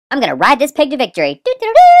I'm gonna ride this pig to victory.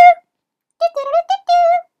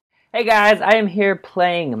 Hey guys, I am here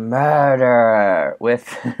playing Murder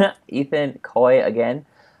with Ethan COY again.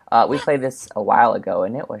 We played this a while ago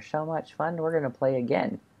and it was so much fun. We're gonna play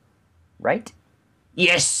again. Right?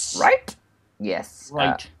 Yes. Right? Yes.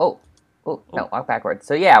 Right. No, walk backwards.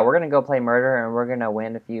 So yeah, we're gonna go play Murder and we're gonna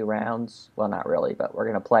win a few rounds. Well, not really, but we're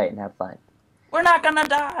gonna play it and have fun. We're not gonna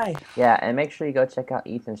die. Yeah, and make sure you go check out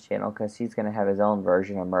Ethan's channel because he's gonna have his own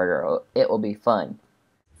version of Murder. It will be fun.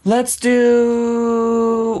 Let's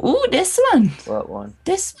do this one. What one?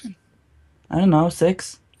 This one. I don't know,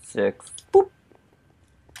 6. 6. Boop.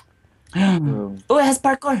 Oh, it has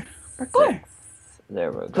parkour. Parkour. 6.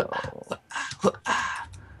 There we go.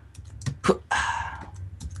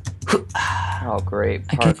 Oh, great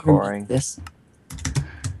I can't parkouring. this.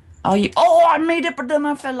 Oh, I made it, but then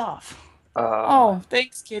I fell off. Oh,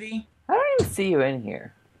 thanks, kitty. I don't even see you in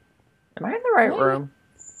here. Am I in the right What? room?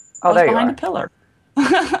 I Oh, was there you behind are. a pillar.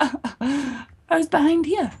 I was behind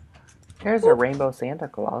here. There's a rainbow Santa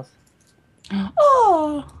Claus.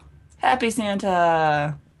 Oh, happy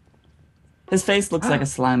Santa. His face looks like a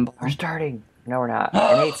slime ball. We're starting. No, we're not. In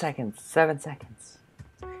 8 seconds. 7 seconds.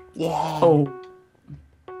 Yeah. Oh,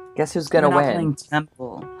 Guess who's gonna we're not win? playing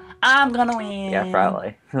Temple. I'm gonna win. Yeah,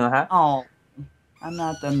 probably. Oh, I'm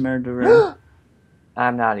not the murderer.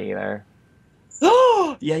 I'm not either.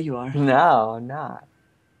 Oh, yeah, you are. No, I'm not.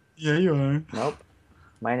 Yeah, you are. Nope.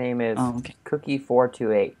 My name is Okay.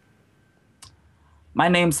 Cookie428. My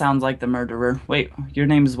name sounds like the murderer. Wait, your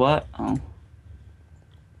name is what? Oh.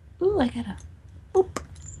 Ooh, I gotta. Boop.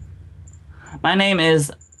 My name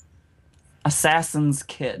is Assassin's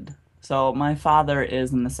Kid. So my father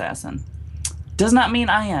is an assassin. Does not mean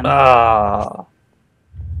I am. Oh.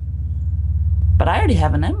 But I already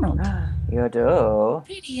have an emerald. You do.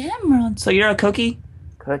 Pretty emerald. So you're a cookie?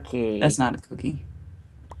 Cookie. That's not a cookie.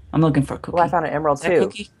 I'm looking for a cookie. Oh, I found an emerald Is that too.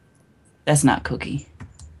 cookie? That's not cookie.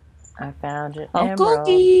 I found an Oh, emerald.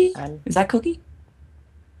 cookie. I'm- Is that cookie?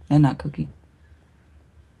 And not cookie.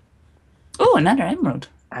 Oh, another emerald.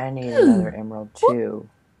 I need another emerald too.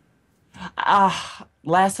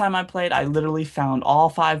 Last time I played, I literally found all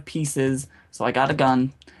 5 pieces, so I got a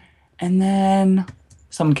gun. And then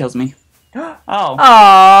someone kills me. Oh.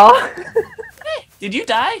 Oh. Did you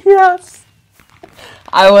die? Yes.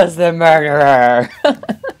 I was the murderer.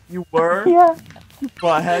 You were? Yeah.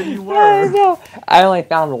 Butthead, you Yeah, I were. know. I only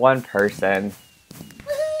found one person.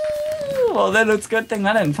 Well, then it's a good thing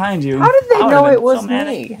I didn't find you. How did they I would've know been it was so mad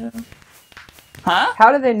at me? you. Huh?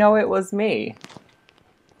 How did they know it was me?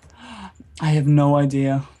 I have no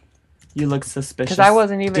idea. You look suspicious. Because I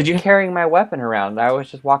wasn't even Did you? carrying my weapon around. I was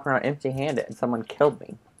just walking around empty-handed, and someone killed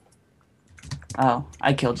me. Oh,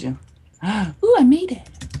 I killed you. Ooh, I made it.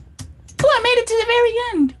 Ooh, I made it to the very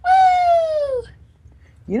end. Woo!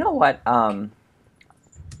 You know what?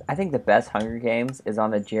 I think the best Hunger Games is on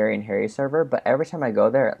the Jerry and Harry server, but every time I go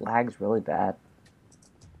there, it lags really bad.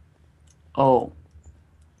 Oh.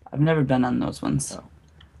 I've never been on those ones. Oh.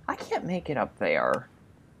 I can't make it up there.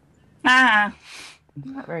 Ah.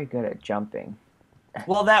 I'm not very good at jumping.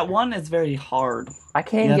 Well, that one is very hard. I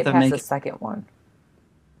can't You even have get to past make the it- second one.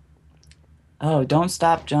 Oh, don't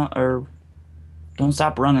stop don't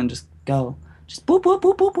stop running, just go. Just boop boop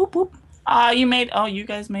boop boop boop boop. You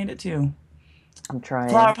guys made it too. I'm trying.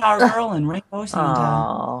 Flower Power Girl and Rainbow Santa.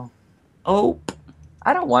 Aww. Oh,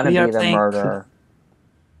 I don't want to We are be the playing- murderer.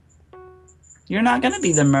 you're not gonna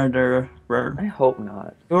be the murderer. I hope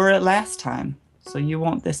not. You were it last time, so you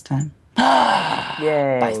won't this time.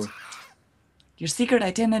 Yay. Bye. Your secret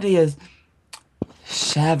identity is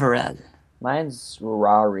Chavarel. Mine's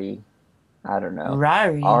Rari. I don't know.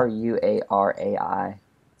 Rari. Ruarai.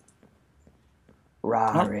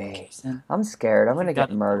 Rari. Okay, son. I'm scared. I'm gonna Got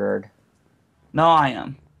get it. murdered. No, I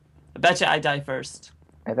am. I bet you I die first.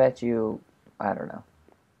 I bet you. I don't know.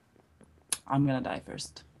 I'm gonna die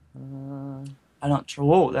first. Uh, I don't.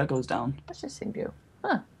 Whoa, that goes down. what's this thing do?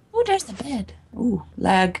 Ooh, there's the bed. Ooh,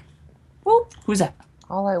 lag. Whoa, who's that?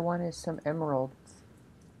 All I want is some emeralds.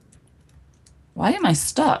 Why am I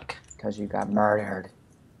stuck? Because you got murdered.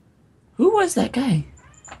 Who was that guy?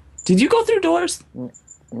 Did you go through doors?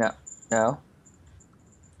 No. No.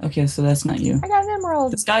 Okay, so that's not you. I got an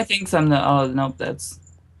emerald. This guy thinks I'm the. Oh, nope, that's.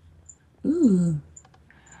 Ooh.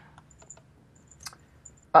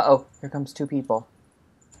 Uh-oh. Here comes 2 people.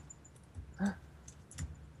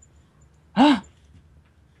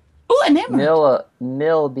 Ooh, an emerald.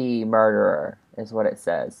 Milby murderer is what it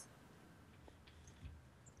says.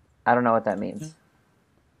 I don't know what that means.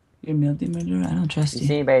 You're mildy murderer. I don't trust You you.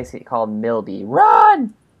 see anybody called Milby?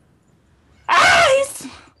 Run! Ah,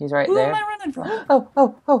 He's right Who am there. I running from?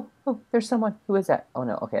 Oh, there's someone. Who is that? Oh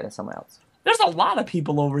no, okay, that's someone else. There's a lot of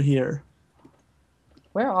people over here.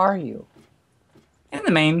 Where are you? In the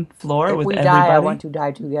main floor If with we everybody. die, I want to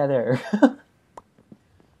die together.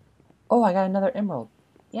 Oh, I got another emerald.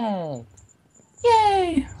 Yay.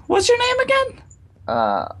 Yay! What's your name again?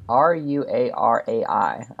 Ruarai.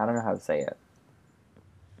 I don't know how to say it.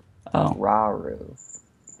 Oh. Raru.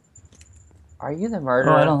 Are you the Oh,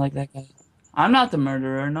 murderer? I don't like that guy. I'm not the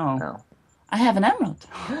murderer, no. No. I have an emerald.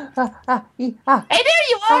 Ah, Hey, there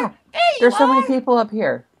you are! ah. There you There's are! so many people up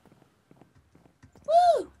here.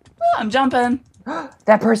 Woo! Woo! I'm jumping.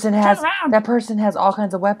 That person Turn has around. all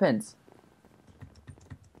kinds of weapons.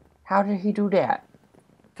 How did he do that?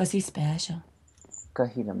 Because he's special. Cause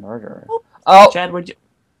he's a murderer. Oop. Oh, Chad, where'd you...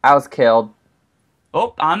 I was killed.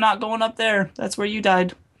 Oh, I'm not going up there. That's where you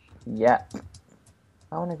died. Yeah.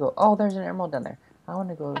 I want to go. Oh, there's an emerald down there. I want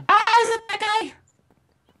to go. Ah, is it that guy?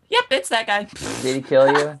 Yep, it's that guy. Did he kill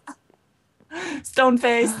you? Stone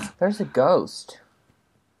face. There's a ghost.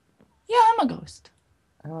 Yeah, I'm a ghost.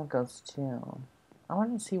 I'm a ghost too. I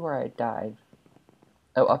want to see where I died.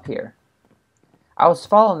 Oh, up here. I was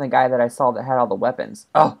following the guy that I saw that had all the weapons.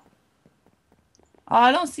 Oh! Oh,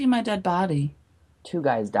 I don't see my dead body. 2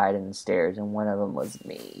 guys died in the stairs, and one of them was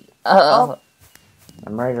me. Oh!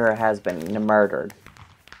 The murderer has been murdered.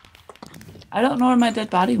 I don't know where my dead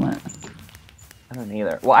body went. I don't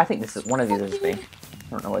either. Well, I think this is one of these is me. I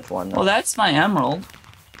don't know which one. Though. Well, that's my emerald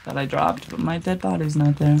that I dropped, but my dead body's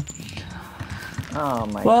not there. Oh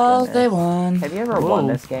my Well, goodness. they won. Have you ever won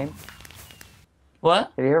this game?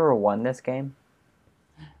 What? Have you ever won this game?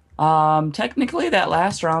 Technically that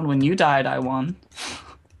last round when you died, I won.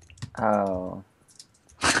 Oh.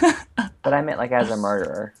 But I meant like as a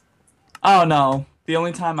murderer. Oh, no. The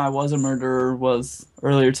only time I was a murderer was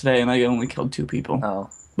earlier today, and I only killed 2 people. Oh.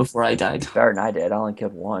 Before I died. Better than I did. I only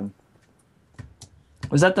killed 1.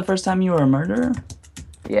 Was that the first time you were a murderer?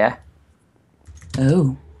 Yeah.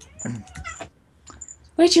 Oh.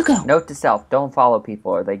 Where'd you go? Note to self, don't follow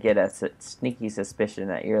people or they get a sneaky suspicion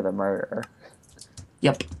that you're the murderer.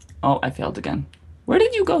 Yep. Oh, I failed again. Where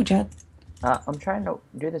did you go, Chad? I'm trying to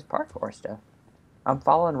do this parkour stuff. I'm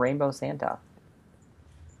following Rainbow Santa.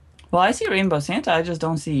 Well, I see Rainbow Santa, I just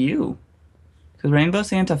don't see you. Because Rainbow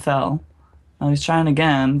Santa fell. I was trying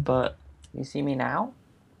again, but... You see me now?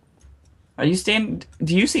 Are you standing...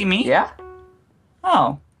 Do you see me? Yeah.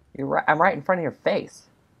 Oh. You're right. I'm right in front of your face.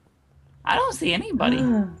 I don't see anybody.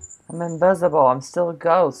 I'm invisible. I'm still a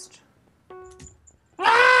ghost.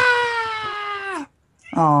 Ah!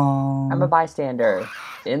 Oh. I'm a bystander.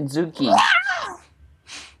 Inzuki.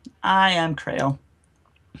 I am Krail.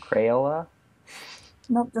 Crayola?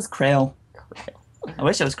 Nope, just Krail. I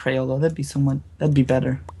wish it was Crayola. That'd be so much... That'd be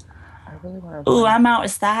better. I really want to... Ooh, I'm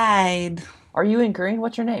outside. Are you in green?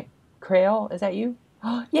 What's your name? Crail? Is that you?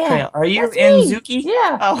 Yeah. Krail. Are you that's in me. Zuki?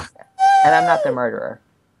 Yeah. Oh. And I'm not the murderer.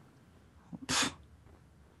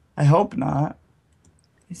 I hope not.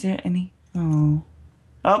 Is there any? Oh.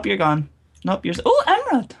 Oh, you're gone. Nope, you're... Oh,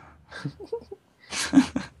 emerald!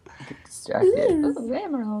 Get distracted. Ooh,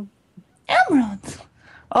 emerald. Emerald!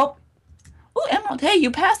 Oh. Oh, emerald. Hey,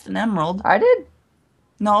 you passed an emerald. I did?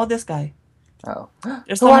 No, this guy. Oh.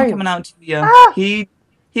 There's Who are someone you? coming out to you. Ah!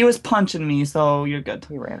 He was punching me, so you're good.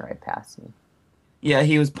 He ran right past me. Yeah,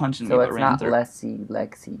 he was punching me, So but it's ran not through.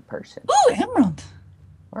 Lexi person. Ooh, emerald!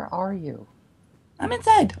 Where are you? I'm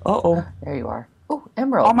inside. Uh-oh. There you are. Oh,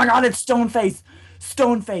 emerald. Oh my god, it's Stoneface!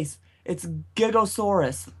 Stoneface! It's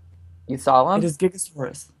Gigosaurus. You saw him? It is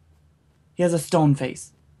Gigosaurus. He has a stone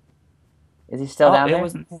face. Is he still down it there?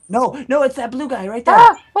 wasn't. No, it's that blue guy right there.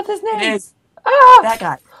 Ah! What's his name? It is Ah! that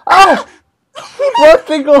guy. Oh! He broke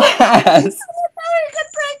the glass! He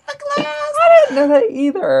could break the glass! I didn't know that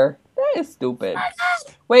either. That is stupid.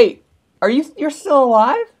 Wait, you're still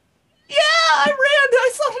alive? Yeah, I ran.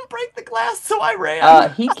 I saw him break the glass, so I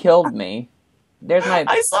ran. He killed me. There's my.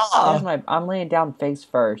 I saw. There's my. I'm laying down face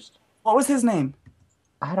first. What was his name?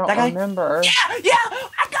 I don't That guy? remember. Yeah,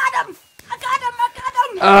 I got him. I got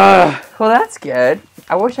him. Well, that's good.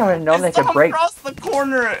 I wish I would have known they could break. Across the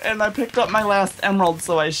corner, and I picked up my last emerald,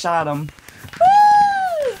 so I shot him.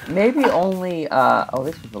 Maybe only. Oh,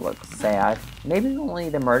 these people look sad. Maybe only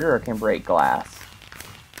the murderer can break glass.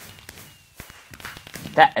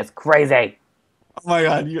 That is crazy. Oh my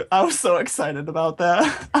god, I was so excited about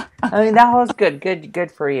that. I mean, that was good.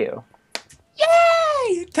 Good for you.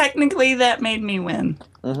 Yay! Technically, that made me win.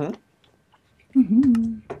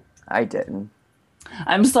 I didn't.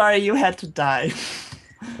 I'm sorry you had to die.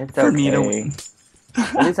 It's for okay. me to win.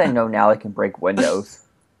 At least I know now I can break windows.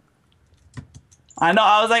 I know,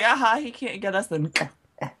 I was like, aha, he can't get us then.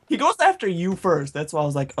 He goes after you first. That's why I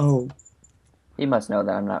was like, oh. He must know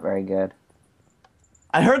that I'm not very good.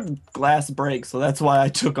 I heard glass break, so that's why I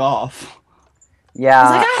took off. I was like, Yeah,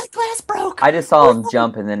 ah, the glass broke. I just saw him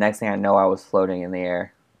jump, and the next thing I know, I was floating in the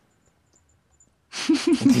air.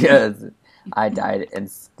 Yes, I died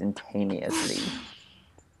instantaneously.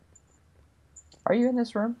 Are you in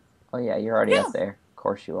this room? Oh yeah, you're already Yeah. up there. Of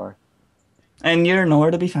course you are. And you're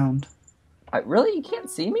nowhere to be found. Really? You can't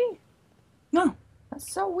see me? No.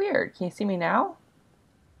 That's so weird. Can you see me now?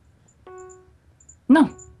 No.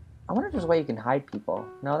 I wonder if there's a way you can hide people.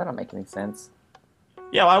 No, that don't make any sense.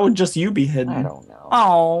 Yeah, why would just you be hidden? I don't know.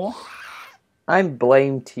 Oh. I'm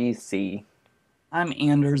Blame TC. I'm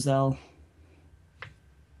Anderzel.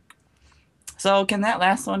 So, can that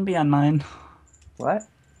last one be on mine? What?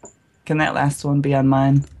 Can that last one be on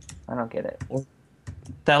mine? I don't get it.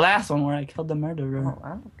 That last one where I killed the murderer. Oh, I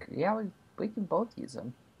don't. Yeah, we can both use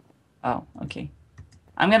them. Oh, okay.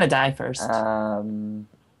 I'm gonna die first. Um.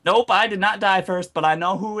 Nope, I did not die first, but I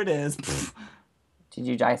know who it is. Did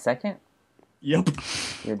you die second? Yep.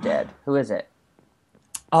 You're dead. Who is it?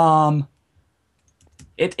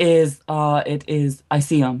 It is, I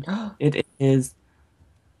see him. It is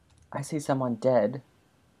I see someone dead.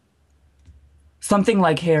 something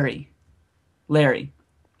like Larry.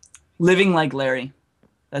 Living like Larry.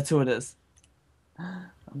 That's who it is.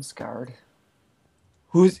 I'm scarred.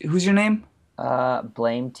 Who's your name?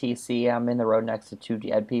 Blame TC. I'm in the road next to two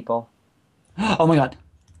dead people. Oh my god.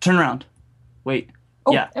 Turn around. Wait.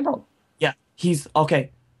 Oh, Yeah. Emerald. Yeah. He's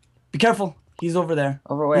okay. Be careful. He's over there.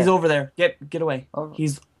 Over where? He's over there. Get away. Over.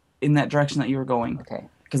 He's in that direction that you were going. Okay.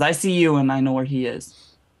 Because I see you and I know where he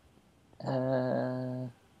is. Uh.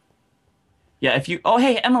 Yeah, if you... Oh,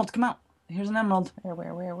 hey, Emerald, come out. Here's an emerald.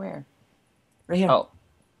 Where? Right here. Oh.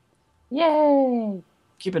 Yay!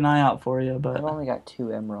 Keep an eye out for you, I've but only got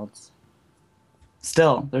 2 emeralds.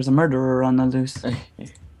 still, there's a murderer on the loose.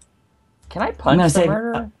 Can I punch the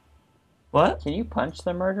murderer? What? Can you punch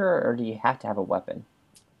the murderer, or do you have to have a weapon?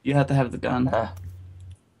 You have to have the gun.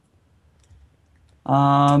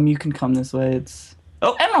 Ugh. You can come this way. It's...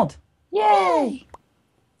 Oh, emerald! Yay!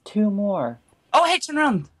 2 more. Oh, hey, turn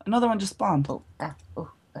around. Another one just spawned. Where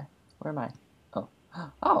am I? Oh.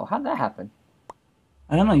 Oh, how'd that happen?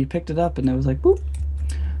 I don't know. You picked it up and it was like, boop.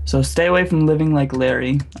 So stay away from living like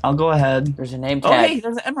Larry. I'll go ahead. There's a name Oh, tag. hey,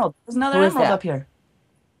 there's an emerald. There's another Who is emerald that? up here.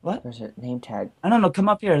 What? There's a name tag. I don't know. Come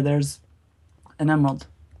up here. There's an emerald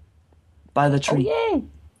by the tree. Oh, yay!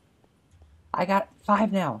 I got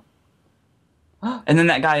 5 now. And then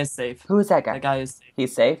that guy is safe. Who is that guy? That guy is safe.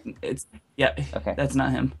 He's safe? Yeah. Okay. That's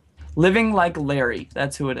not him. Living like Larry.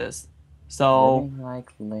 That's who it is. So Living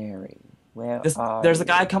like Larry. Where are there's a you?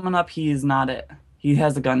 guy coming up. He's not it. He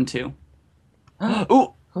has a gun too.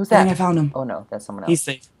 Ooh! Who's I that? think I found him. Oh no, that's someone else. He's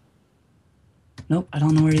safe. Nope, I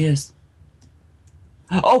don't know where he is.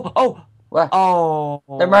 Oh! What? Oh!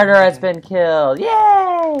 The murderer has been killed. Yay!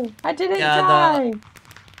 I didn't die!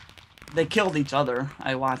 They killed each other.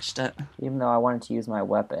 I watched it. Even though I wanted to use my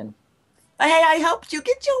weapon. Hey, I helped you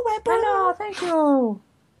get your weapon! I know, thank you!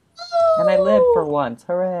 And I lived for once.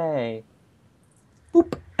 Hooray!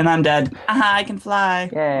 Boop. And I'm dead. Aha, I can fly.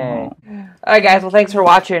 Yay. Alright guys, well thanks for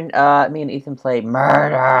watching. Me and Ethan played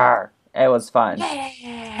Murder. It was fun.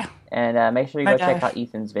 Yeah! And make sure you go Bye, check guys. out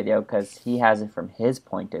Ethan's video because he has it from his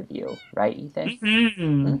point of view. Right, Ethan?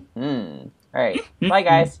 Mm-hmm. Alright. Bye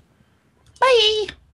guys. Bye!